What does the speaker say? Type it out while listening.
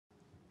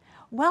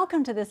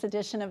Welcome to this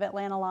edition of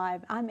Atlanta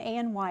Live. I'm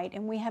Ann White,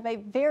 and we have a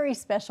very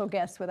special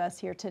guest with us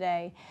here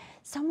today.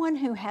 Someone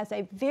who has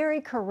a very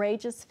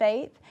courageous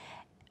faith,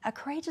 a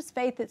courageous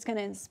faith that's going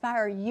to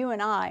inspire you and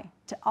I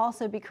to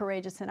also be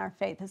courageous in our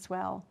faith as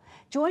well.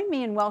 Join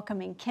me in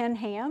welcoming Ken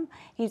Ham.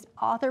 He's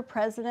author,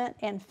 president,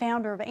 and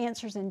founder of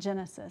Answers in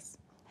Genesis.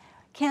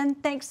 Ken,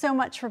 thanks so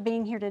much for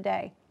being here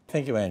today.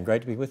 Thank you, Ann.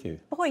 Great to be with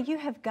you. Boy, you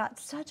have got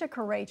such a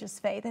courageous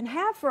faith and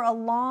have for a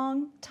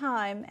long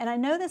time. And I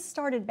know this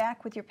started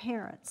back with your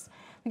parents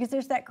because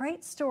there's that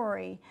great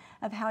story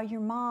of how your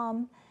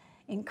mom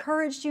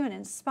encouraged you and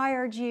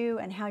inspired you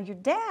and how your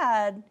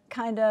dad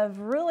kind of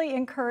really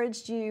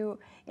encouraged you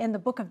in the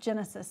book of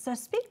Genesis. So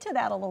speak to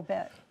that a little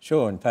bit.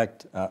 Sure. In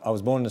fact, I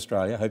was born in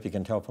Australia. I hope you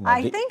can tell from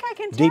my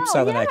deep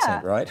Southern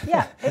accent, right?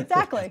 Yeah,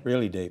 exactly.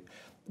 Really deep.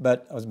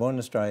 But I was born in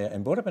Australia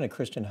and brought up in a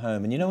Christian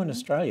home. And you know, in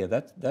Australia,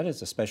 that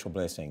is a special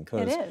blessing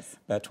because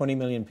about 20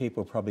 million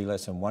people, probably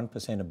less than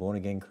 1% are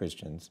born-again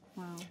Christians.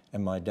 Wow.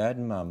 And my dad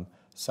and mum,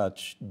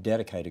 such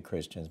dedicated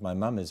Christians. My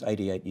mum is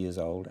 88 years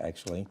old,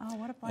 actually. Oh,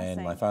 what a blessing.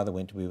 And my father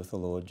went to be with the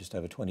Lord just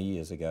over 20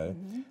 years ago.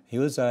 He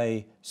was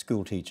a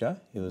school teacher.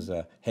 He was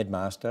a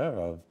headmaster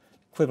of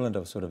equivalent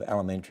of sort of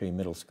elementary,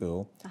 middle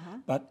school.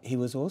 But he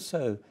was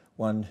also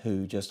one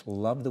who just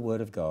loved the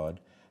Word of God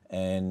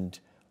and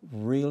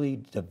really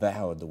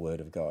devoured the Word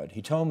of God.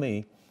 He told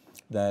me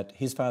that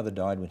his father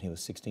died when he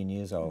was 16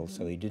 years old,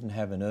 so he didn't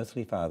have an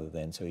earthly father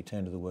then, so he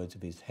turned to the words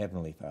of his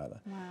heavenly Father.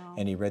 Wow.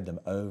 And he read them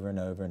over and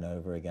over and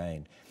over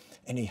again.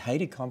 And he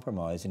hated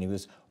compromise, and he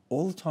was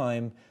all the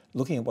time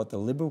looking at what the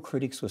liberal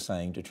critics were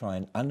saying to try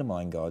and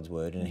undermine God's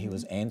Word, and he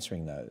was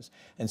answering those.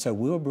 And so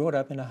we were brought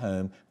up in a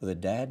home with a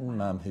dad and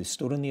mum who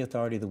stood on the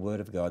authority of the Word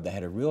of God. They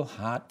had a real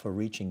heart for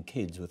reaching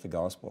kids with the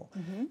gospel.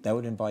 They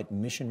would invite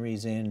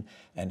missionaries in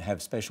and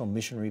have special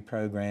missionary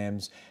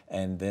programs,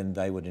 and then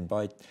they would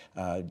invite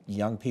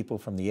young people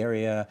from the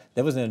area.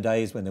 There was in the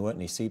days when there weren't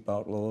any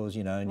seatbelt laws,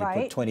 you know, and you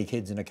put 20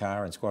 kids in a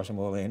car and squash them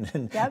all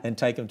in and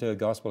take them to a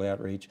gospel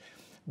outreach.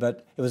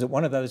 But it was at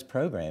one of those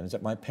programs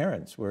that my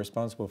parents were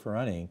responsible for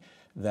running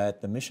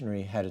that the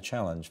missionary had a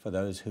challenge for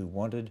those who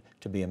wanted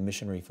to be a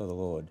missionary for the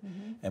Lord.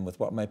 And with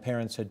what my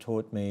parents had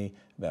taught me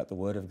about the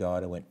Word of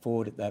God, I went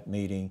forward at that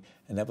meeting,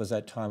 and that was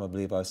that time I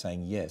believe I was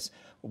saying, yes,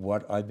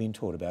 what I've been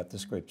taught about the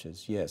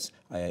Scriptures, yes,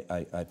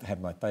 I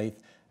have my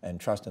faith and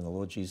trust in the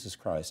Lord Jesus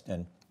Christ,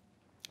 and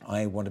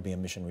I want to be a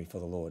missionary for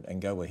the Lord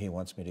and go where He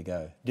wants me to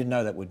go. Didn't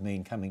know that would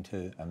mean coming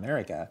to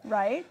America.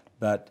 Right.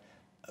 But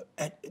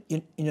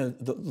you know,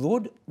 the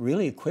Lord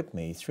really equipped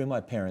me through my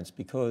parents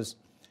because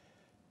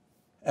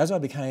as I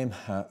became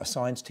a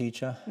science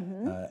teacher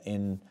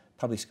in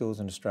public schools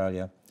in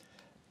Australia,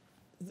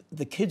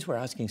 the kids were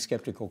asking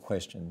skeptical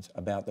questions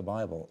about the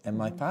Bible, and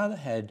my father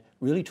had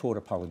really taught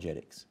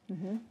apologetics.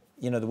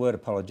 You know, the word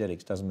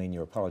apologetics doesn't mean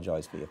you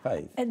apologize for your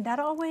faith. And that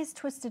always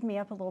twisted me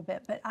up a little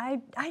bit, but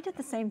I did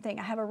the same thing.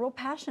 I have a real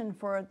passion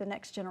for the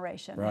next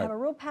generation. Right. I have a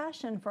real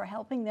passion for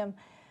helping them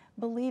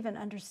believe and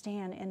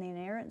understand in the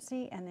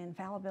inerrancy and the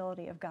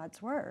infallibility of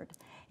God's Word.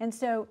 And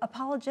so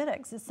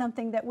apologetics is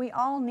something that we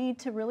all need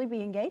to really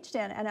be engaged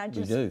in. And I'm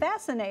just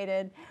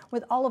fascinated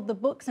with all of the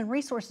books and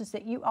resources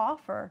that you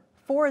offer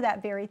for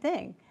that very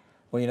thing.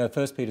 Well, you know,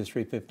 1 Peter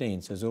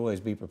 3:15 says, always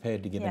be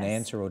prepared to give an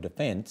answer or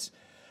defense.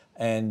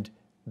 And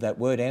that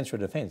word answer or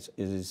defense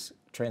is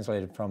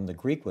translated from the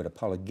Greek word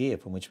apologia,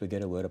 from which we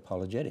get a word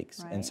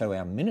apologetics. Right. And so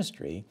our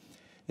ministry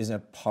is an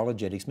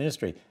apologetics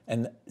ministry.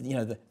 And, you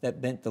know,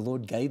 that meant the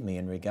Lord gave me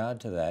in regard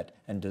to that,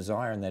 and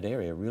desire in that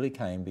area really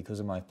came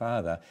because of my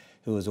father,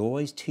 who was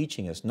always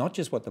teaching us not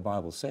just what the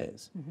Bible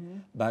says,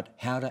 but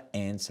how to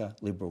answer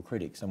liberal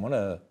critics. And one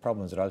of the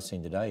problems that I've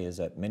seen today is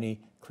that many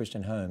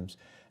Christian homes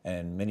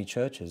and many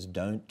churches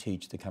don't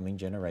teach the coming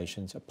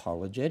generations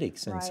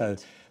apologetics. And so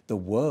the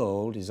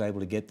world is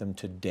able to get them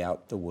to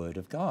doubt the Word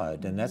of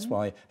God. And that's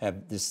why I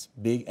have this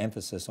big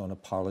emphasis on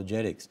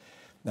apologetics.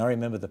 Now, I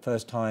remember the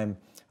first time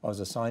I was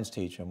a science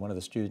teacher, and one of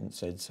the students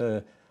said,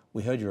 "Sir,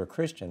 we heard you're a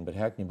Christian, but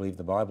how can you believe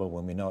the Bible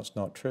when we know it's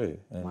not true?"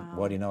 And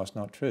why do you know it's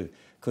not true?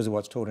 Because of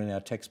what's taught in our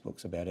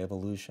textbooks about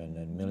evolution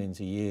and millions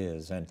of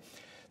years. And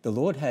the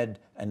Lord had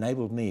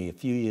enabled me a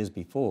few years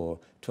before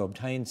to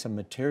obtain some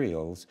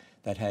materials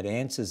that had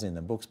answers in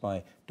them, books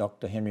by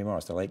Dr. Henry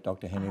Morris, the late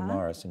Dr. Henry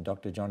Morris, and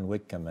Dr. John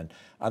Whitcomb, and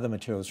other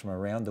materials from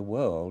around the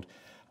world,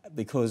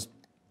 because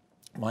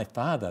my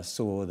father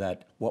saw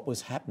that what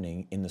was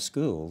happening in the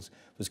schools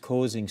was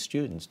causing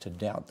students to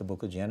doubt the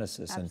book of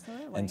Genesis.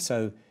 And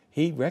so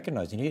he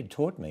recognized, and he had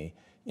taught me,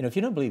 you know, if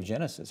you don't believe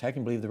Genesis, how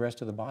can you believe the rest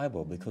of the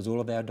Bible? Because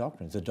all of our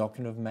doctrines, the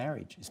doctrine of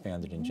marriage is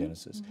founded in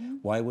Genesis.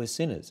 Why we're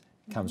sinners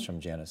comes from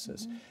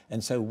Genesis.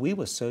 And so we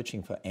were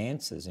searching for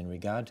answers in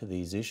regard to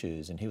these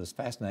issues, and he was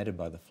fascinated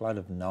by the flood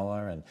of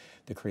Noah and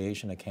the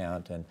creation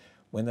account. And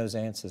when those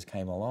answers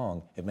came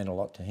along, it meant a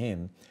lot to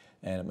him.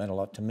 And it meant a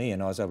lot to me,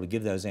 and I was able to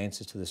give those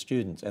answers to the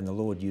students. And the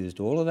Lord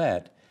used all of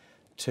that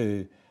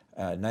to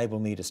enable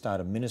me to start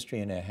a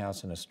ministry in our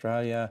house in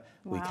Australia.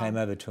 We came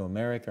over to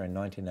America in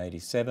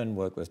 1987,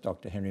 worked with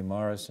Dr. Henry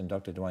Morris and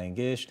Dr. Duane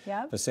Gish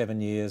for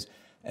 7 years.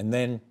 And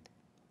then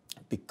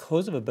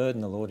because of a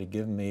burden the Lord had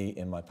given me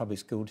in my public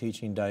school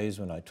teaching days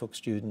when I took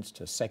students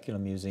to secular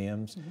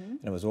museums, and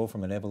it was all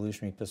from an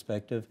evolutionary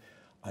perspective,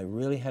 I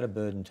really had a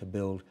burden to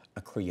build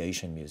a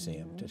creation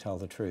museum, to tell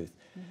the truth.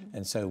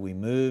 And so we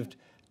moved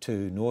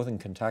to northern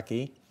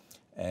Kentucky,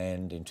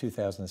 and in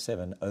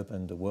 2007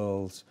 opened the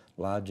world's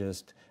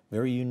largest,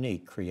 very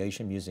unique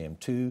creation museum.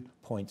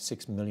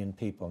 2.6 million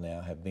people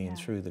now have been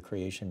through the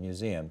Creation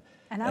Museum.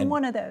 And I'm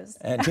one of those.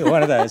 And you're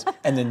one of those.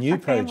 And the new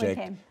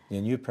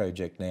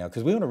project now,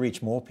 because we want to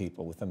reach more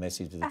people with the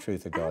message of the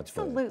truth of God's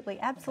word. Absolutely,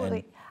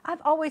 absolutely.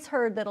 I've always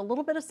heard that a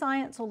little bit of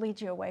science will lead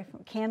you away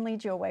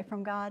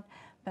from God,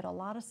 but a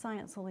lot of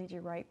science will lead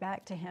you right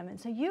back to Him. And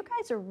so you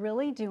guys are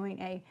really doing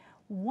a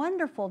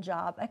wonderful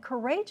job, a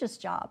courageous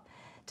job,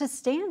 to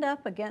stand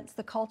up against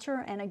the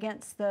culture and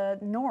against the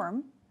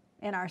norm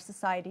in our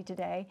society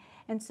today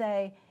and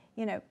say,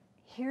 you know,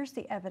 here's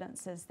the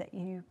evidences that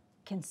you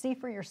can see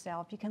for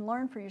yourself, you can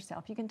learn for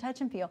yourself, you can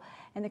touch and feel.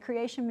 And the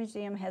Creation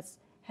Museum has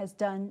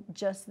done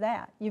just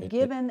that. You've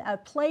given a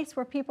place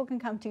where people can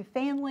come to,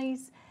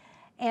 families,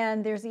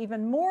 and there's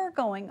even more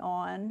going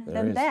on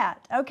than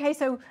that. Okay,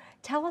 so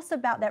tell us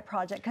about that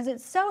project, because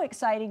it's so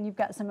exciting. You've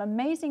got some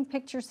amazing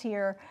pictures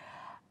here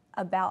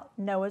about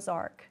Noah's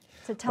Ark.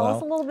 So tell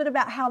us a little bit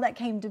about how that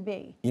came to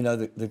be. You know,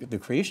 the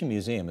Creation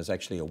Museum is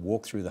actually a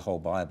walk through the whole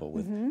Bible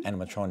with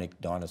animatronic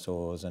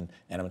dinosaurs and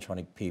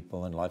animatronic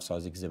people and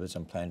life-size exhibits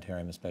and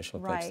planetarium and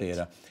special effects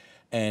theatre.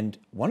 And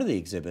one of the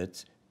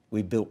exhibits,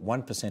 we built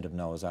 1% of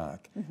Noah's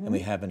Ark. And we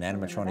have an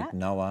animatronic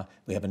Noah,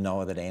 we have a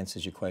Noah that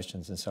answers your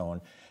questions and so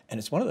on. And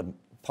it's one of the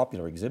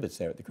popular exhibits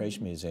there at the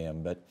Creation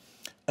Museum. But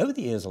over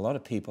the years, a lot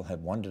of people have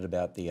wondered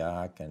about the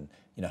Ark and,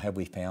 you know, have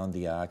we found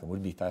the Ark, and would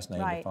it be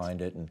fascinating to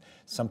find it? And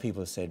some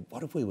people have said,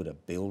 what if we were to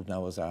build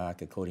Noah's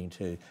Ark according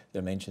to the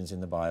dimensions in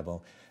the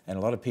Bible? And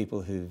a lot of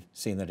people who've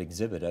seen that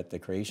exhibit at the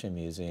Creation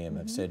Museum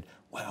have said,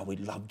 wow,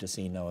 we'd love to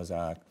see Noah's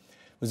Ark.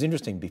 It was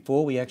interesting,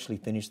 before we actually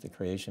finished the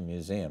Creation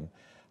Museum,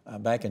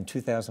 back in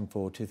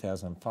 2004,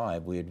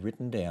 2005, we had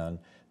written down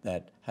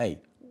that, hey,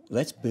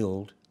 let's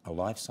build a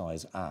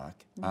life-size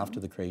ark after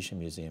the Creation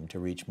Museum to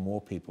reach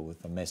more people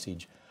with the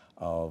message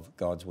of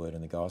God's Word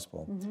and the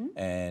Gospel.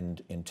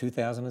 And in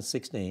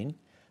 2016,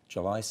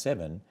 July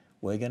 7,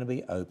 we're going to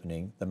be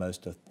opening the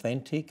most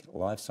authentic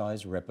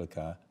life-size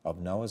replica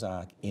of Noah's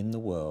Ark in the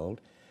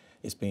world.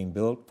 It's being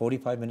built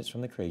 45 minutes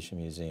from the Creation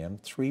Museum,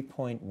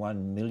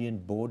 3.1 million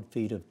board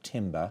feet of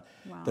timber,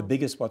 the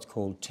biggest what's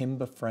called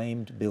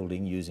timber-framed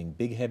building using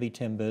big heavy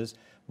timbers,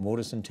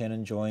 mortise and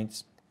tenon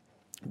joints,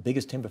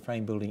 biggest timber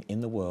frame building in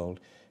the world.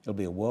 It'll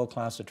be a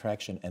world-class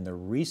attraction, and the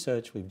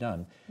research we've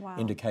done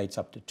indicates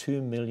up to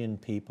 2 million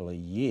people a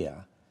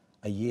year.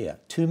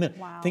 2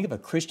 million. Think of a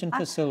Christian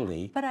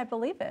facility but I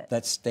believe it.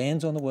 that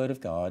stands on the Word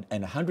of God,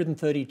 and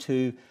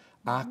 132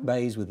 Ark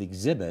bays with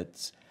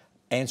exhibits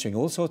answering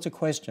all sorts of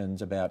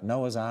questions about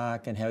Noah's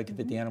Ark and how he could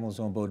fit the animals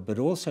on board, but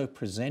also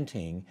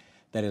presenting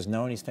that as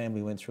Noah and his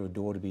family went through a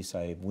door to be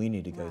saved, we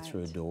need to go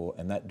through a door,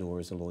 and that door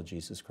is the Lord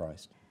Jesus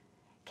Christ.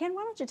 Ken,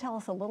 why don't you tell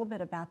us a little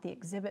bit about the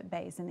exhibit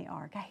bays in the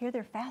Ark? I hear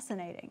they're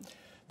fascinating.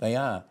 They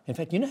are. In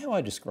fact, you know how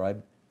I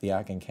describe the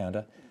Ark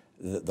encounter,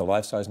 the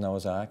life-size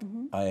Noah's Ark?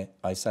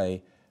 I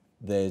say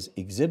there's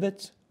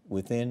exhibits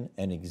within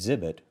an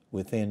exhibit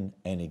within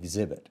an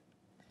exhibit.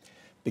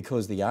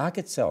 Because the Ark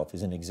itself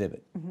is an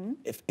exhibit,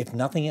 if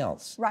nothing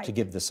else, to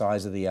give the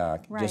size of the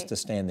Ark, just to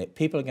stand there.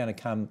 People are going to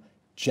come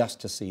just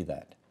to see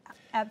that.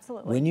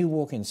 Absolutely. When you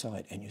walk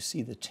inside and you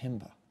see the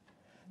timber,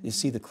 you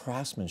see the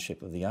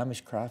craftsmanship of the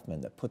Amish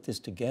craftsmen that put this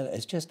together.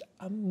 It's just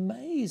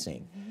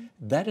amazing.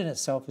 That in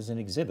itself is an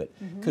exhibit.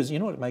 Because you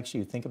know what it makes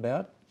you think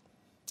about?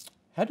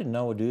 How did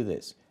Noah do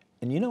this?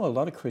 And you know, a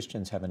lot of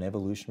Christians have an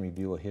evolutionary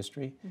view of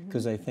history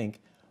because they think,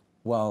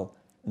 well,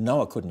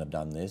 Noah couldn't have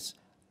done this.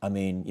 I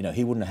mean, you know,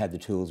 he wouldn't have had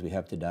the tools we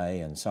have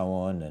today and so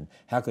on. And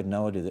how could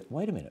Noah do that?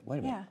 Wait a minute.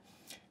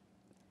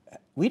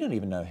 We don't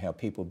even know how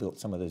people built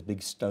some of those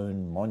big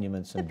stone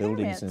monuments and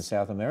buildings in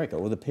South America,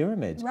 or the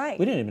pyramids.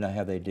 We don't even know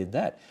how they did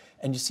that.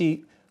 And you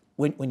see,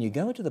 when you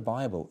go into the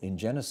Bible, in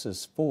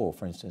Genesis 4,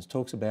 for instance,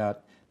 talks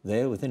about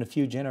there, within a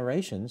few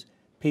generations,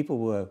 people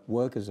were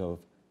workers of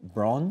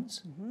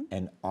bronze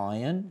and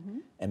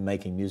iron and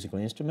making musical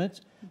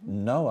instruments.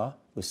 Noah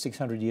was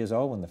 600 years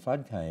old when the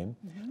flood came.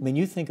 I mean,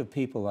 you think of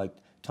people like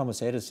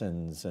Thomas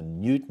Edison's and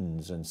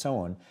Newton's and so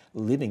on,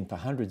 living for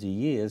hundreds of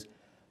years,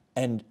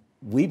 and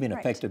we've been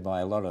affected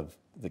by a lot of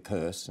the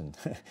curse, and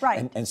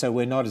and so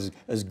we're not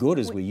as good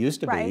as we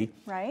used to be.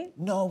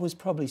 Noah was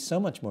probably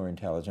so much more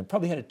intelligent,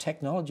 probably had a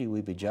technology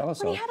we'd be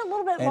jealous of. He had a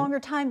little bit longer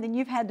time than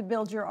you've had to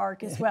build your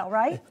Ark as well,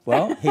 right?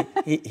 Well,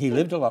 he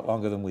lived a lot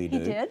longer than we do.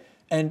 He did.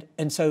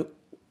 And so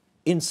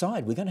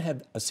inside we're going to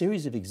have a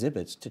series of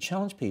exhibits to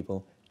challenge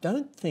people.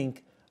 Don't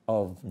think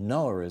of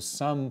Noah as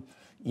some,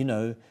 you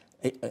know,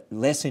 a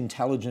less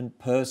intelligent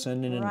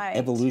person in an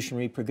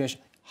evolutionary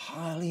progression.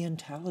 Highly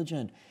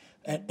intelligent.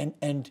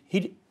 And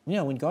he, you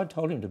know, when God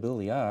told him to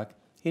build the Ark,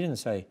 he didn't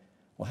say,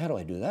 well, how do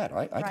I do that?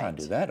 I can't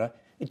do that.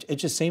 It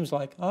just seems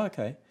like, oh,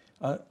 okay,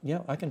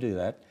 Yeah, I can do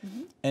that.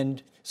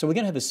 And so we're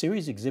going to have a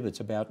series of exhibits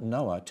about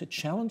Noah to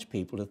challenge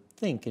people to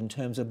think in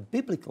terms of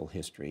biblical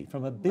history,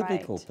 from a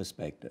biblical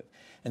perspective.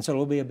 And so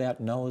it'll be about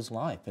Noah's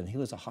life, and he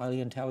was a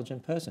highly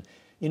intelligent person.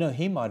 You know,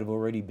 he might have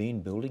already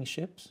been building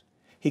ships.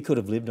 He could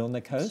have lived on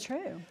the coast. It's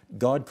true.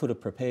 God could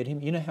have prepared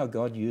him. You know how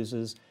God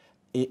uses,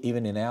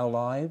 even in our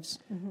lives,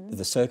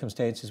 the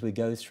circumstances we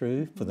go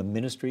through for the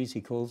ministries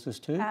he calls us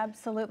to?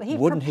 Absolutely.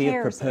 Wouldn't he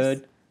have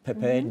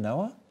prepared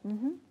Noah?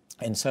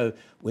 And so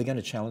we're going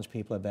to challenge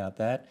people about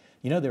that.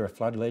 You know, there are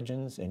flood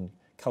legends in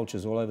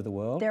cultures all over the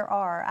world. There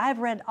are. I've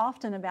read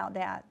often about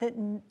that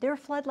there are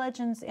flood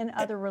legends in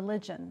other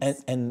religions.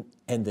 And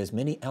there's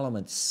many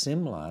elements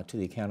similar to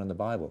the account in the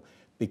Bible.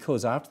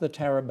 Because after the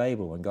Tower of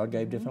Babel, when God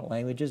gave different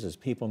languages, as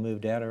people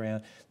moved out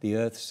around the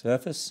earth's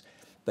surface,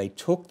 they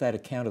took that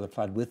account of the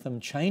flood with them,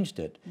 changed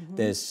it.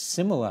 There's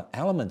similar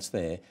elements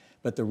there,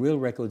 but the real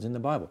record's in the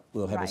Bible.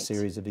 We'll have a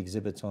series of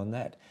exhibits on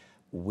that.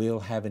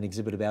 We'll have an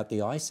exhibit about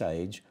the Ice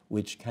Age,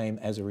 which came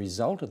as a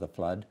result of the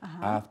flood,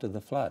 after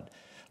the flood.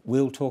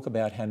 We'll talk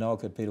about how Noah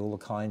could put all the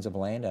kinds of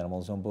land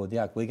animals on board the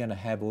ark. We're going to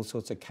have all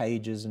sorts of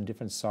cages and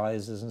different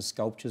sizes and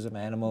sculptures of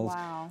animals.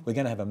 Wow. We're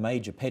going to have a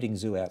major petting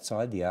zoo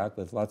outside the ark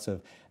with lots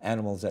of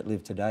animals that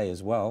live today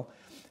as well.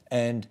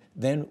 And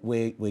then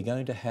we're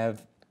going to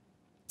have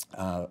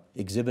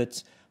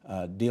exhibits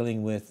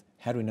dealing with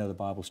how do we know the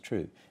Bible's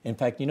true. In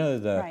fact, you know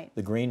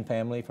the Green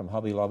family from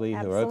Hobby Lobby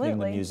who are opening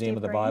the Museum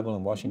of the Bible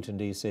in Washington,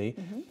 D.C.,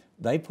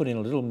 they put in a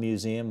little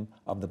museum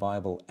of the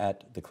Bible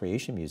at the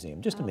Creation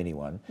Museum, just a mini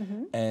one,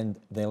 and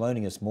they're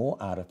loaning us more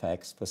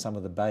artifacts for some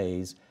of the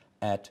bays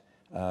at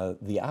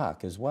the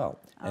Ark as well.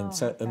 And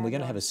we're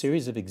going to have a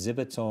series of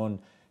exhibits on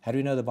how do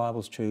we know the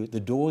Bible's true, the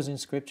doors in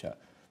Scripture.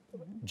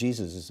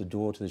 Jesus is the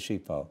door to the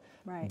sheepfold,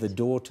 the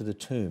door to the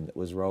tomb that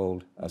was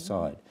rolled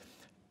aside.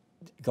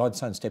 God's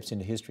Son steps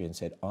into history and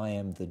said, I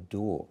am the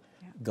door.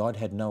 God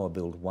had Noah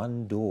build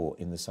one door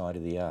in the side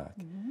of the ark.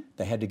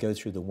 They had to go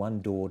through the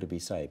one door to be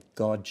saved.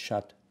 God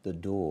shut the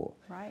door.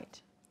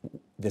 Right.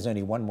 There's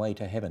only one way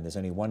to heaven. There's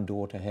only one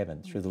door to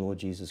heaven through the Lord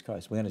Jesus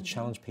Christ. We're going to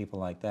challenge people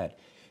like that.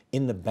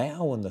 In the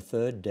bow on the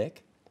third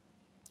deck,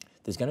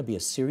 there's going to be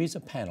a series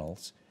of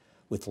panels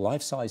with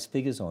life-size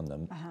figures on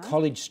them,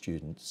 college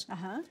students,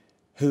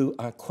 who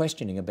are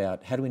questioning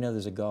about how do we know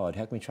there's a God?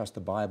 How can we trust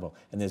the Bible?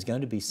 And there's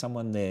going to be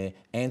someone there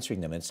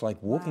answering them. It's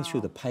like walking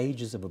through the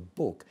pages of a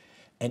book.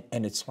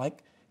 And it's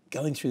like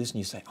going through this and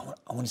you say,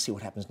 I want to see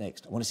what happens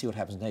next. I want to see what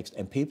happens next.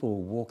 And people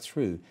will walk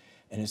through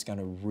and it's going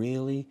to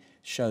really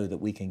show that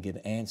we can give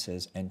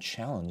answers and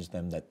challenge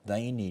them that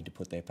they need to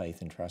put their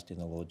faith and trust in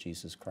the Lord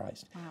Jesus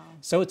Christ. Wow.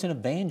 So it's an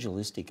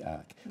evangelistic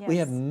ark. Yes. We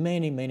have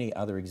many, many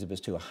other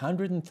exhibits too,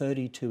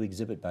 132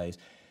 exhibit bays.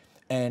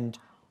 And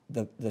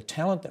the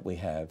talent that we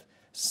have,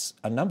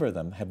 a number of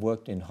them have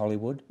worked in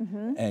Hollywood,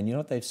 and you know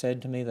what they've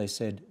said to me? They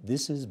said,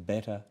 this is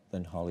better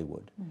than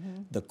Hollywood.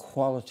 The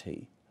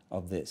quality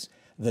of this,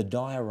 the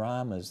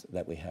dioramas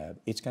that we have,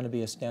 it's going to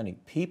be astounding.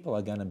 People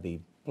are going to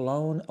be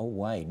blown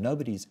away.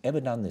 Nobody's ever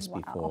done this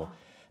before.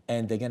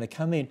 And they're going to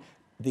come in.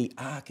 The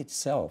ark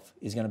itself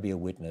is going to be a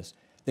witness.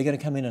 They're going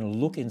to come in and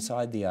look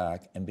inside the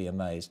ark and be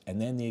amazed. And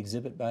then the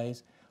exhibit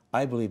bays,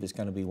 I believe it's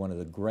going to be one of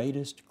the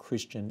greatest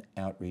Christian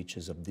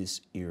outreaches of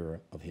this era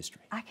of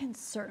history. I can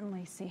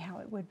certainly see how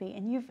it would be.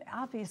 And you've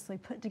obviously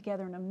put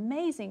together an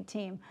amazing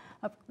team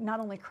of not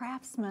only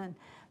craftsmen,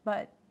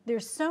 but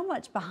there's so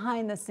much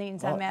behind the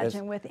scenes, I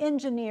imagine, with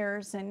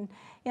engineers and,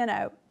 you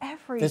know,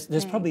 everything.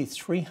 There's probably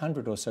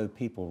 300 or so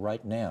people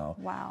right now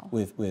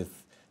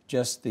with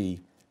just the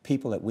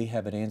people that we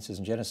have at Answers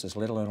in Genesis,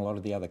 let alone a lot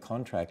of the other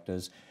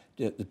contractors,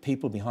 the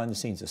people behind the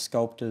scenes, the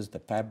sculptors, the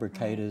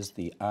fabricators,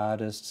 the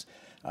artists,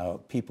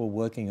 people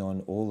working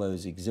on all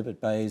those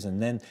exhibit bays,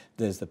 and then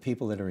there's the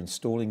people that are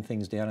installing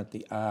things down at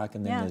the Ark,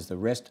 and then there's the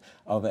rest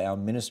of our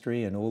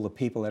ministry and all the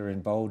people that are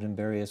involved in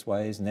various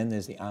ways, and then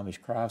there's the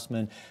Amish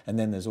craftsmen, and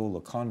then there's all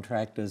the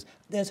contractors.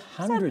 There's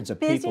hundreds of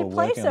people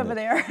working on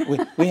there.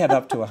 we have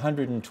up to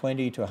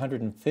 120 to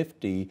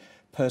 150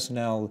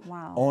 personnel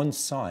on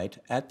site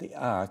at the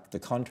Ark, the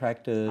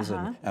contractors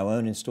and our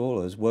own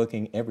installers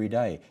working every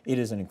day. It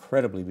is an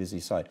incredibly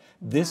busy site.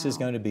 This is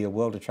going to be a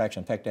world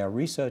attraction. In fact, our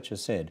researcher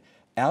said,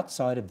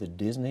 outside of the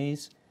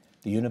Disneys,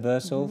 the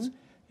Universals,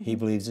 he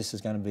believes this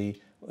is going to be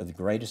the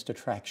greatest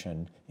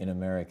attraction in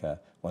America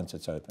once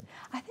it's open.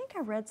 I think I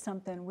read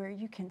something where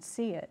you can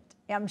see it.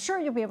 I'm sure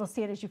you'll be able to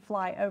see it as you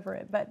fly over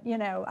it, but you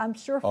know, I'm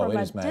sure from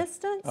a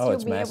distance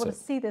you'll be able to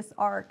see this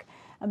ark.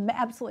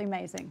 Absolutely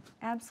amazing,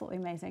 absolutely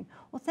amazing.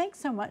 Well, thanks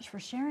so much for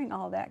sharing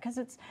all that,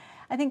 because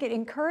I think it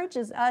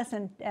encourages us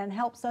and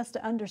helps us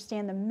to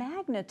understand the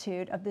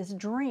magnitude of this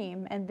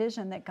dream and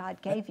vision that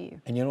God gave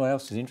you. And you know what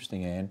else is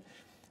interesting, Anne?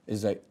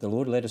 Is that the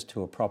Lord led us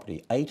to a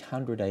property,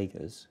 800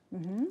 acres,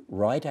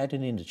 right at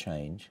an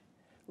interchange,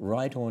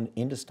 right on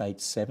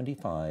Interstate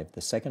 75,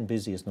 the second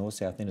busiest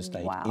north-south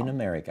interstate in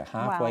America,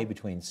 halfway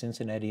between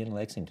Cincinnati and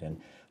Lexington,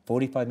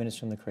 45 minutes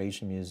from the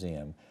Creation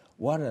Museum.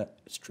 What a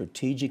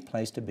strategic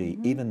place to be.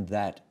 Even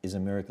that is a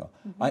miracle.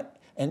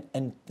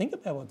 And think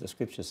about what the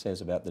Scripture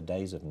says about the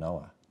days of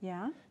Noah.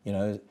 Yeah. You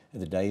know,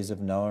 the days of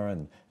Noah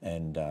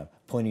and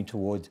pointing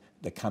towards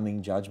the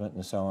coming judgment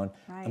and so on.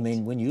 Right. I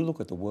mean, when you look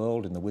at the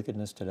world and the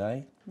wickedness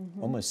today,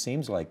 almost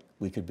seems like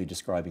we could be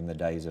describing the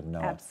days of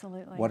Noah.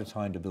 Absolutely. What a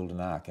time to build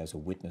an ark as a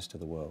witness to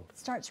the world. It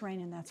starts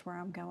raining, that's where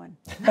I'm going.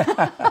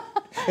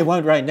 It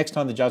won't rain next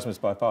time the judgment's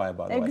by fire,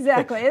 by the way.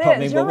 Exactly, it I is.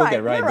 mean, You're we'll right.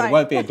 get rain, You're but right. it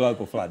won't be a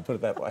global flood, put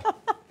it that way.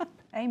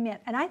 Amen.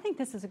 And I think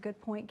this is a good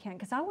point, Ken,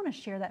 because I want to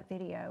share that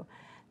video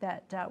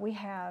that we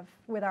have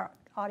with our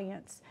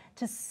audience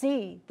to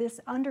see this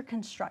under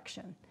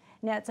construction.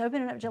 Now, it's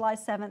opening up July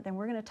 7th, and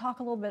we're going to talk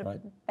a little bit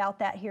about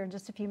that here in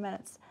just a few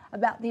minutes,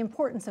 about the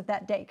importance of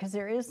that date, because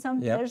there is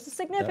there's a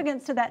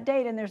significance to that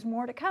date, and there's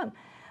more to come.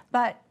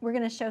 But we're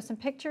going to show some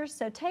pictures,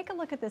 so take a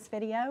look at this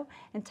video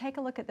and take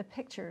a look at the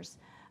pictures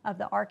of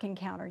the Ark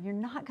encounter. You're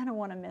not going to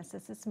want to miss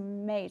this. It's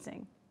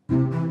amazing.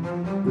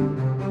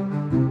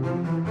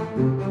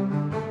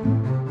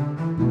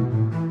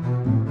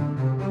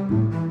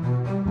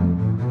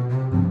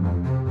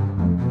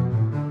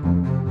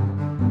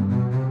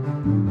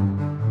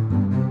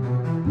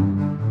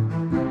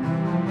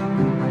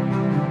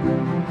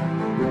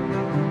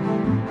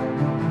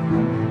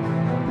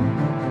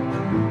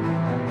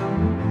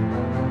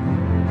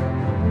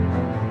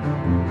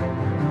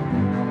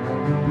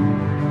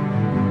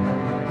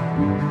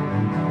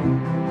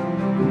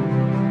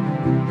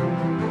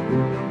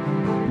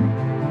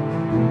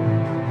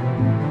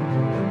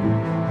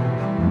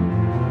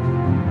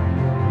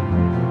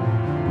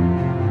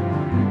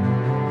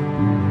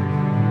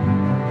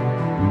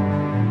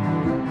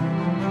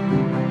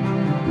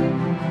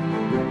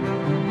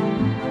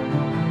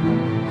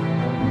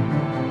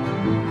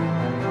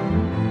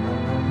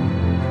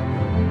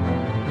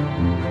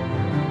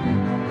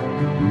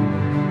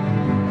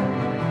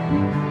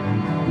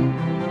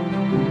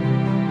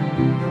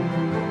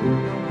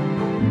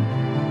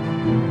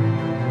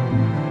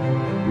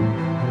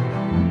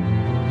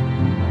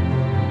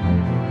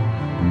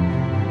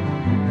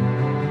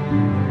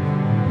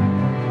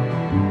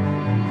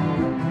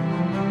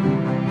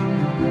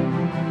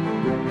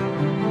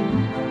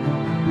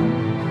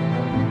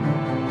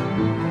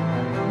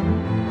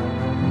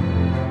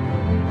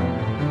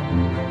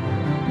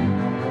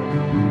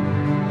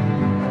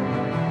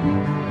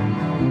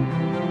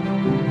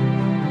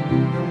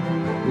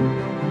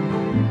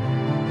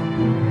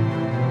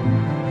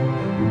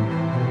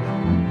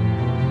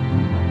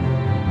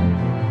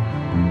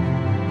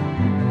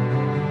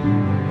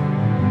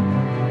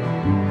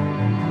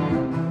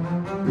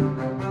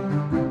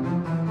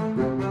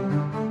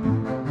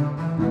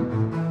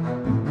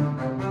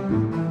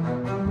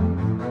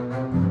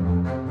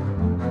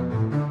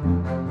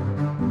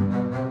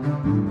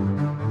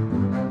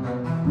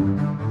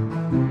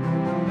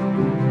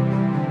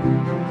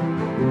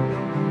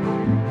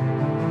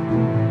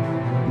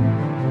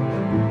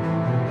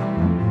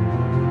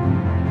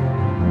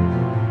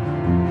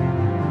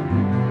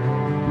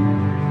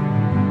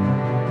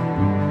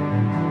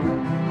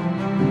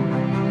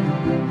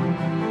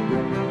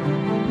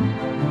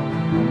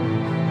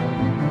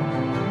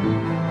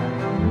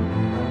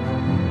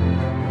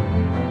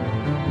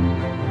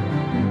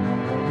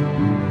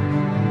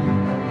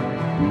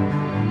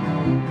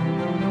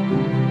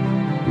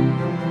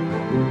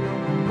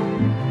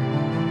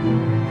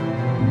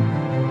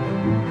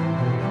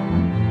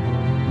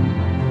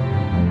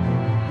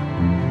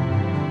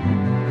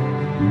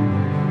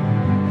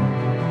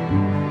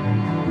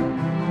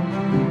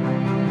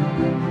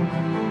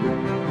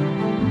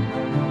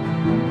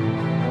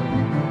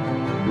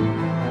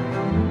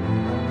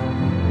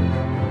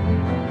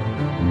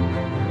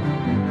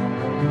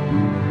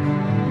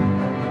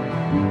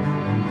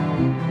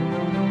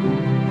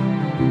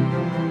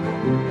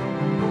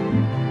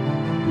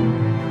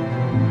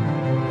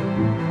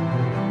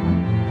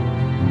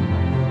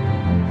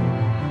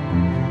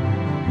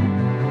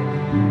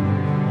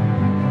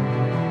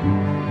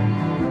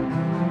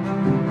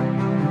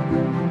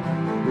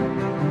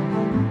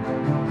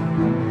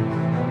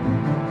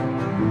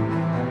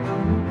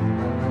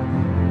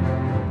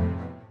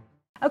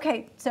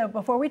 Okay, so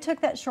before we took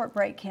that short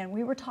break, Ken,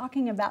 we were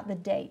talking about the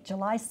date,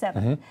 July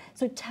 7th.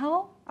 So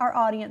tell our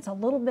audience a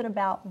little bit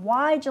about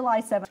why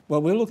July 7th.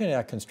 Well, we're looking at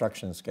our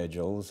construction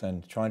schedules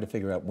and trying to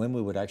figure out when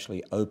we would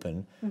actually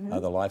open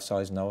the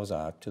life-size Noah's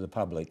Ark to the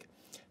public.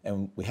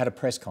 And we had a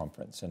press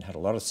conference and had a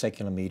lot of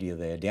secular media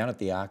there down at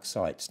the Ark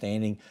site,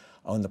 standing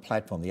on the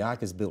platform. The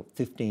Ark is built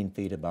 15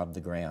 feet above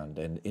the ground,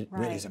 and it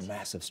really is a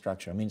massive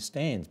structure. I mean, it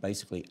stands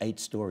basically 8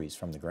 stories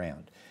from the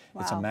ground.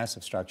 Wow. It's a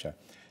massive structure.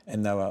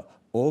 And they were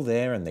all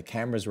there and the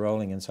cameras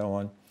rolling and so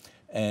on.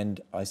 And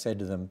I said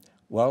to them,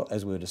 well,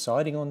 as we were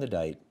deciding on the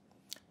date,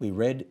 we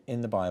read in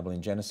the Bible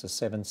in Genesis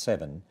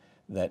 7:7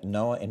 that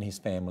Noah and his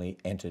family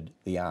entered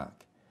the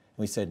Ark.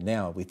 And we said,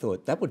 now, we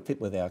thought that would fit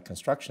with our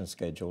construction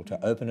schedule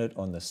to open it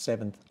on the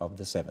 7th of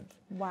the 7th.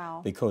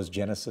 Wow. Because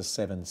Genesis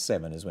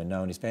 7:7 is when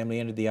Noah and his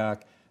family entered the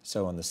Ark.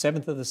 So on the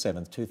 7th of the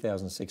 7th,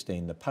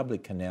 2016, the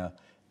public can now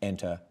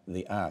enter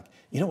the Ark.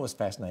 You know what's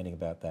fascinating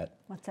about that?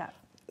 What's that?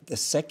 The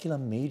secular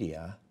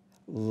media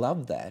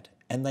love that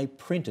and they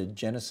printed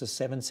Genesis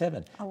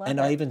 7:7.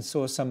 And I even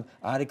saw some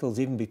articles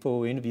even before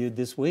we interviewed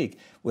this week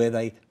where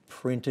they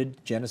printed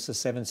Genesis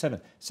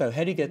 7:7. So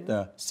how do you get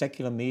the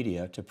secular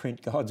media to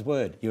print God's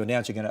word? You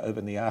announce you're going to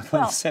open the ark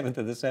on the 7th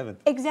of the 7th.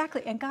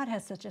 Exactly, and God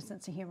has such a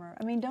sense of humor.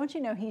 I mean, don't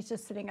you know he's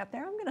just sitting up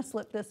there, I'm going to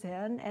slip this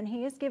in, and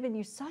he has given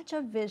you such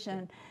a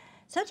vision,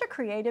 such a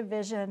creative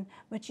vision,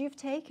 but you've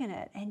taken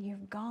it and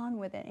you've gone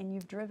with it and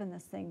you've driven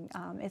this thing.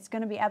 It's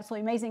going to be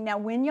absolutely amazing. Now,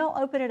 when y'all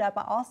open it up,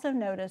 I also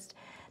noticed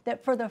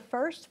that for the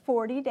first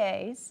 40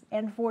 days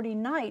and 40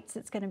 nights,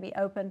 it's going to be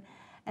open.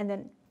 And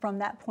then from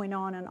that point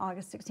on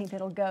August 16th,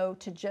 it'll go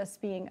to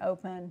just being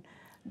open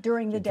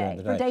during the day,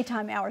 for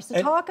daytime hours.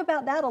 So talk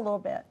about that a little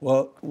bit.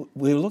 Well,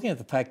 we're looking at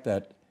the fact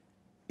that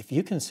if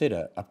you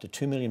consider up to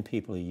 2 million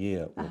people a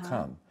year will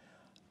come,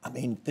 I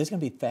mean, there's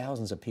going to be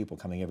thousands of people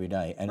coming every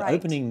day. And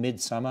opening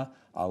midsummer,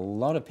 a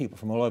lot of people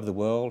from all over the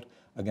world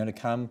are going to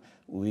come.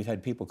 We've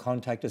had people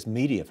contact us,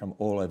 media from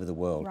all over the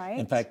world.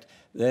 In fact,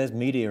 there's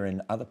media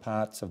in other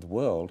parts of the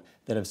world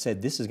that have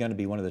said this is going to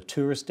be one of the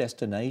tourist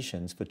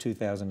destinations for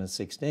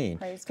 2016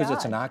 because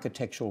it's an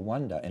architectural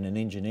wonder and an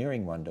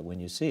engineering wonder when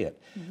you see it.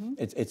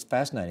 It's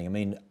fascinating. I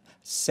mean,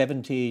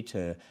 70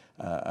 to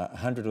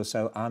 100 or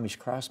so Amish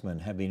craftsmen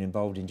have been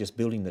involved in just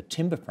building the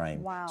timber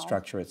frame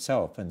structure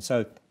itself. And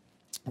so,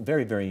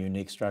 very, very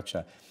unique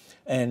structure.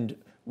 And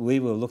we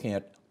were looking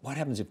at what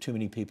happens if too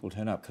many people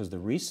turn up, because the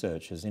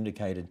research has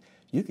indicated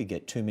you could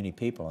get too many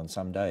people on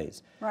some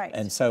days.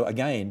 And so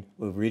again,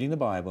 we're reading the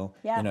Bible,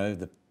 you know,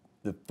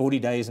 the 40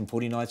 days and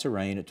 40 nights of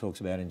rain it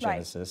talks about in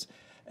Genesis.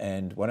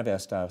 And one of our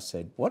staff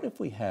said, what if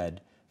we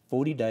had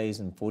 40 days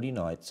and 40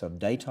 nights of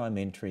daytime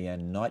entry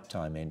and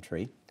nighttime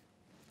entry?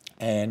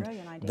 And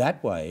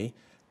that way,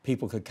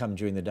 people could come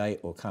during the day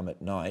or come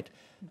at night.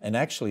 And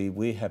actually,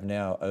 we have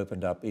now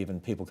opened up,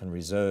 even people can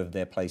reserve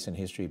their place in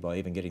history by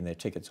even getting their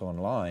tickets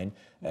online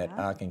at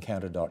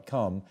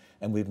arkencounter.com.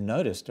 And we've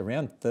noticed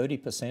around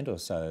 30% or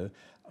so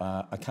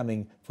are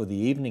coming for the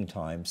evening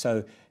time.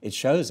 So it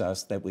shows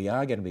us that we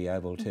are going to be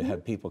able to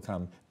have people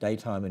come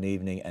daytime and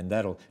evening, and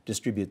that'll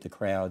distribute the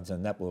crowds,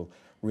 and that will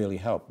really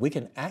help. We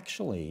can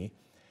actually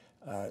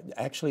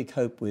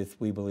cope with,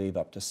 we believe,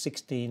 up to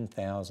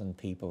 16,000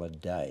 people a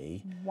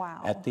day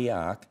at the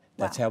Ark.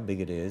 That's how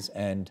big it is.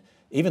 And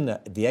even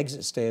the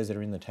exit stairs that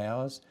are in the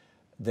towers,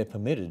 they're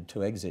permitted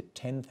to exit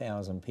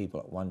 10,000 people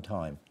at one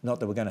time.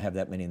 Not that we're going to have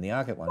that many in the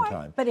Ark at one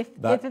time. But if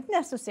it's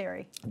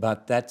necessary.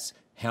 But that's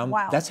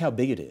how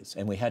big it is.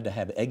 And we had to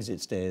have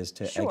exit stairs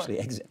to actually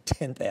exit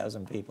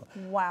 10,000 people.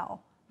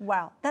 Wow.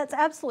 That's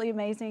absolutely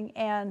amazing.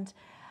 And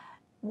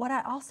what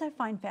I also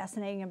find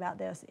fascinating about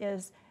this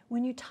is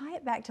when you tie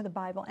it back to the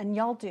Bible, and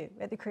y'all do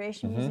at the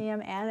Creation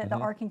Museum and at the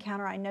Ark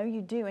Encounter, I know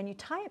you do, and you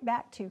tie it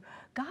back to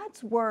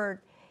God's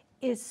Word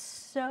is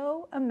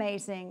so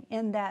amazing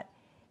in that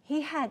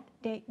he had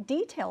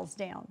details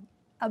down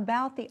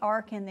about the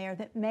Ark in there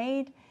that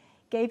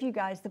gave you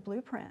guys the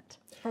blueprint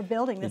for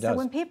building this. So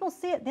when people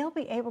see it, they'll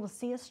be able to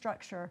see a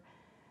structure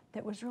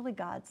that was really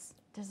God's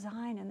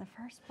design in the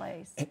first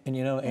place. And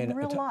you know, in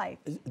real life.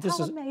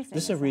 This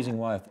is a reason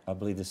why I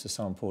believe this is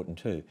so important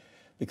too.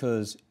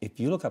 Because if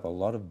you look up a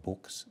lot of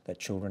books that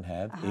children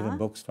have, even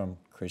books from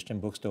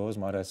Christian bookstores,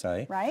 might I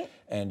say,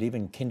 and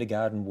even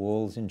kindergarten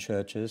walls in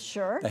churches,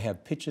 they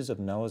have pictures of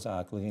Noah's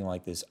Ark looking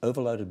like this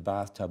overloaded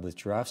bathtub with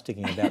giraffes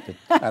sticking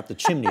out the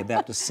chimney,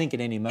 about to sink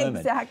at any moment.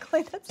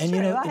 Exactly, that's true.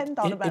 You know, I hadn't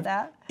thought about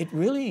that. It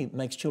really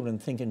makes children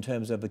think in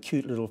terms of a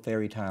cute little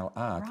fairy tale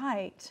ark.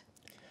 Right.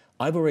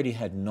 I've already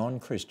had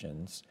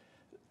non-Christians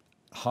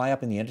high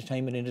up in the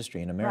entertainment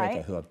industry in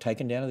America who have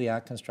taken down to the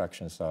Ark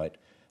construction site.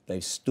 They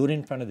stood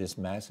in front of this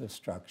massive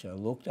structure,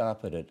 looked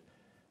up at it,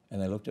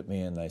 and they looked at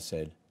me and they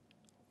said,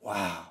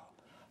 wow,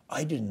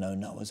 I didn't know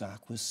Noah's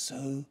Ark was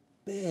so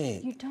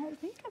big. You don't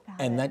think about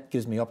it. And that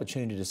gives me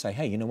opportunity to say,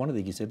 hey, you know, one of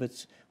the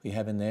exhibits we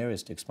have in there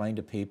is to explain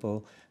to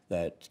people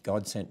that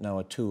God sent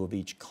Noah two of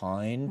each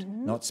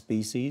kind, not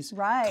species,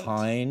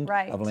 kind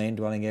of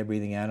land-dwelling,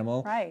 air-breathing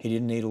animal. He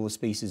didn't need all the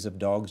species of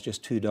dogs,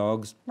 just 2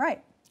 dogs.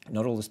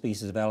 Not all the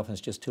species of elephants,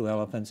 just 2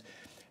 elephants.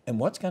 And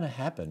what's going to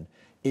happen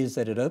is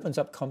that it opens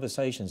up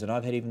conversations, and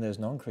I've had even those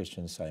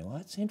non-Christians say, well,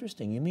 that's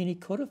interesting. You mean he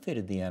could have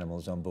fitted the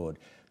animals on board?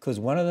 Because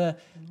one of the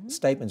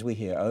statements we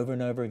hear over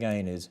and over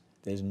again is,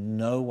 there's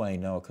no way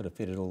Noah could have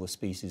fitted all the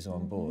species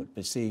on board.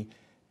 But see,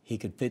 he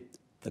could fit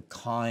the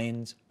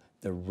kinds,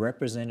 the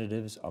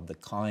representatives of the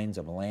kinds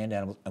of land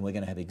animals, and we're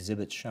going to have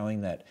exhibits showing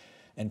that.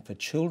 And for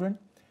children,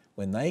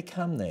 when they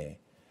come there,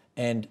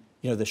 and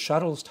you know, the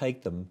shuttles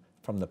take them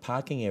from the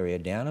parking area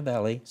down a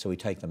valley, so we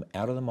take them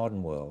out of the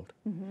modern world,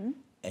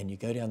 and you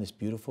go down this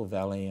beautiful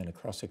valley and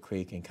across a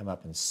creek and come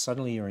up, and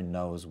suddenly you're in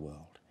Noah's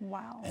world.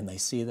 And they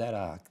see that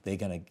ark, they're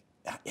going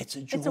to, it's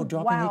a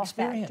jaw-dropping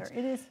experience. Factor.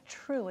 It is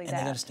truly and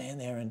they're going to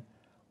stand there and,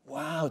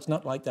 wow, it's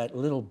not like that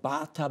little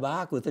bathtub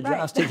ark with the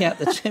jar sticking out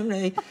the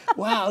chimney.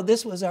 Wow,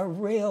 this was a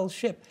real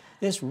ship.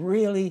 This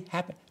really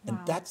happened. And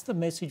that's the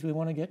message we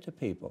want to get to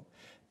people.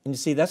 And you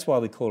see, that's why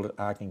we call it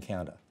Ark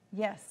Encounter.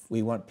 Yes.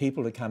 We want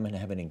people to come and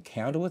have an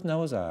encounter with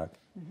Noah's Ark,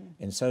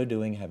 in so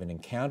doing have an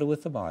encounter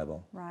with the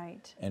Bible,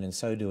 Right. and in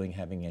so doing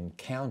having an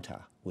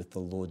encounter with the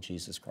Lord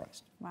Jesus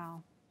Christ.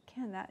 Wow.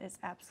 Ken, that is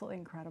absolutely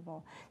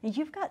incredible. Now,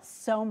 you've got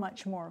so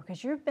much more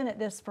because you've been at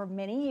this for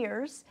many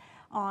years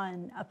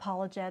on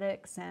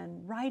apologetics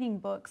and writing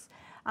books.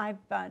 I've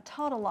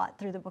taught a lot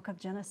through the book of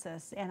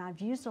Genesis, and I've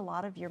used a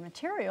lot of your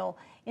material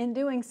in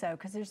doing so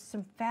because there's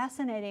some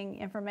fascinating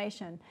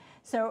information.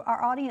 So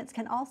our audience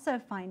can also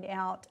find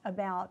out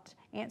about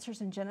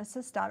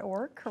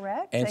answersingenesis.org,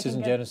 correct?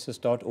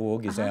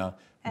 Answersingenesis.org is our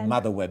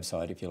mother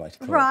website, if you like to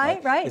call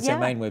it. Right, It's our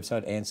main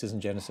website,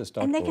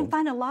 answersingenesis.org. And they can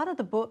find a lot of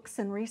the books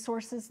and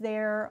resources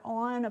there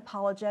on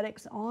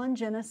apologetics, on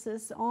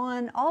Genesis,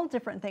 on all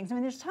different things. I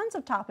mean, there's tons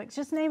of topics.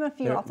 Just name a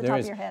few off the top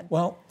of your head.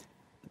 Well,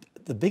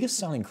 the biggest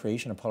selling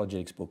creation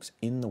apologetics books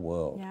in the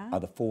world are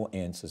the Four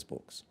Answers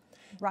books.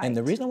 Right. And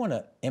the reason I want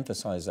to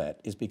emphasize that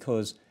is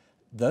because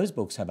those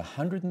books have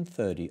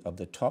 130 of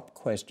the top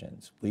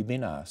questions we've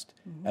been asked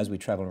as we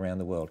travel around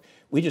the world.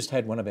 We just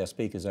had one of our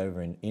speakers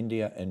over in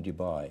India and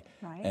Dubai,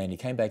 and he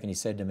came back and he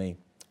said to me,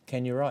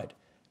 "Ken, you're right.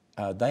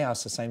 They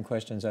ask the same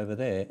questions over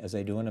there as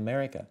they do in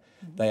America.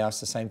 They ask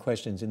the same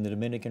questions in the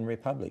Dominican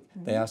Republic.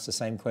 They ask the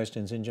same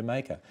questions in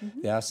Jamaica.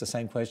 They ask the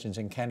same questions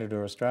in Canada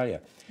or Australia."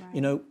 Right.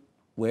 You know,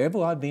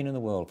 wherever I've been in the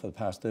world for the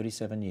past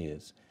 37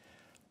 years,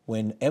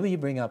 whenever you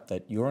bring up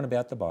that you're on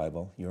about the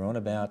Bible, you're on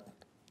about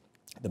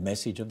the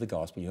message of the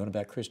gospel, you're on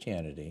about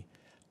Christianity,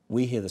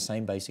 we hear the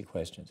same basic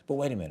questions. But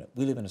wait a minute,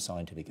 we live in a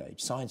scientific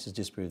age. Science has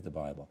disproved the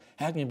Bible.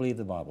 How can you believe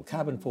the Bible?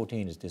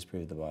 Carbon-14 has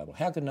disproved the Bible.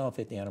 How could Noah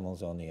fit the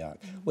animals on the ark?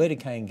 Where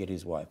did Cain get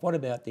his wife? What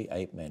about the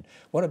ape men?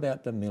 What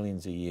about the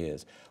millions of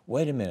years?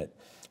 Wait a minute.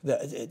 How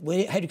do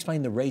you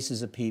explain the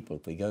races of people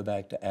if we go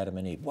back to Adam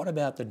and Eve? What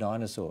about the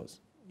dinosaurs?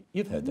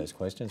 You've heard those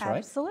questions, right?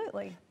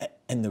 Absolutely.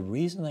 And the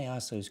reason they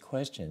ask those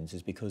questions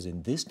is because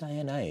in this day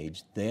and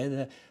age, they're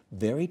the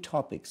very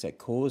topics that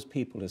cause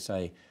people to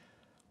say,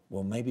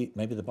 well, maybe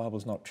the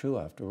Bible's not true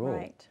after all.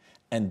 Right.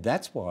 And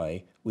that's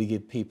why we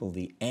give people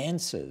the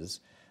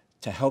answers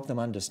to help them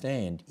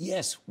understand,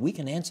 yes, we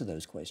can answer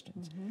those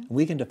questions.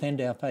 We can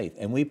defend our faith.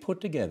 And we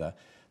put together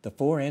the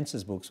Four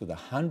Answers books with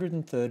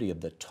 130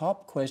 of the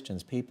top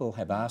questions people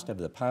have asked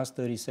over the past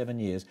 37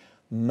 years.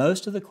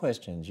 Most of the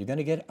questions you're going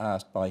to get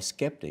asked by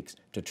skeptics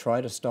to try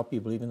to stop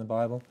you believing the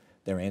Bible,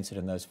 they're answered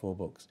in those four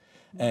books.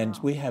 And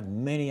we have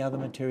many other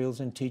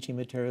materials and teaching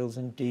materials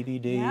and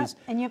DVDs. Yep.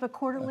 And you have a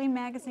quarterly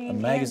magazine, A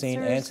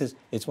magazine, Answers.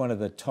 It's one of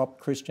the top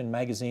Christian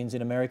magazines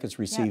in America. It's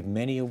received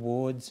many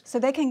awards. So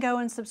they can go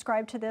and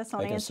subscribe to this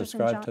on They can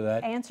subscribe to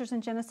that.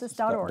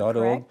 answersingenesis.org,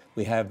 correct?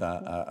 We have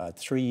a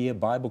 3-year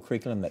Bible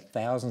curriculum that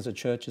thousands of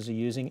churches are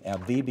using. Our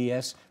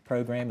VBS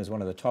program is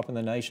one of the top in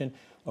the nation.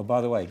 Oh,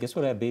 by the way, guess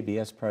what our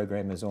VBS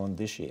program is on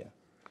this year?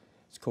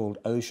 It's called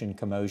Ocean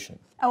Commotion.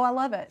 Oh, I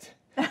love it.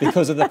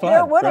 Because of the flood,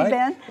 There would have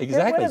right? been.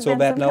 Exactly. It's all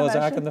about Noah's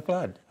Ark commotion. and the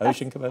flood.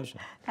 Ocean commotion.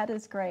 That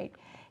is great.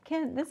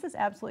 Ken, this is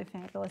absolutely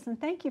fabulous, and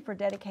thank you for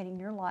dedicating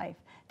your life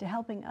to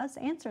helping us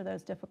answer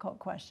those difficult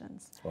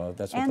questions. Well,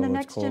 that's what and the the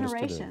Lord's next called us to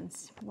do.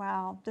 generations.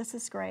 Wow, this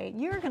is great.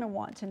 You're going to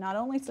want to not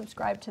only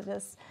subscribe to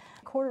this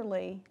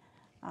quarterly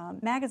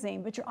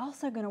magazine, but you're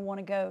also going to want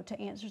to go to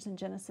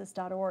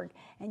answersingenesis.org,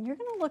 and you're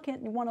going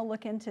to want to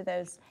look into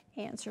those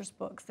answers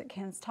books that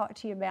Ken's talked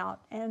to you about.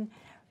 And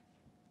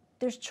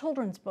there's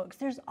children's books.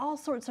 There's all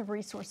sorts of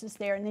resources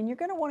there. And then you're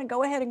going to want to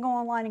go ahead and go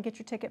online and get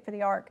your ticket for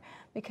the Ark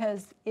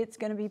because it's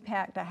going to be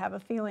packed, I have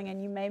a feeling,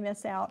 and you may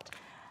miss out.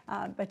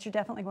 But you're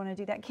definitely going to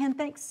do that. Ken,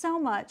 thanks so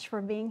much for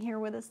being here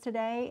with us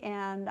today.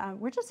 And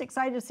we're just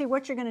excited to see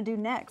what you're going to do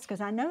next because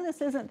I know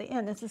this isn't the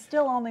end. This is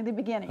still only the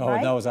beginning,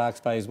 right? Noah's Ark's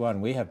phase 1.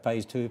 We have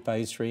phase 2,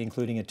 phase 3,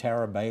 including a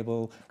Tower of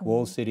Babel,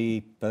 Wall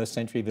City, first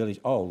century village.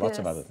 Oh, lots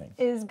of other things.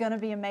 This is going to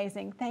be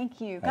amazing.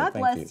 Thank you. Hey, God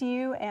thank bless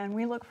you. And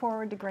we look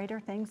forward to greater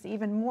things,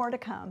 even more to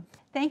come.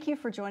 Thank you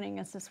for joining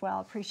us as well.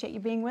 Appreciate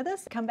you being with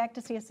us. Come back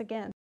to see us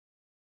again.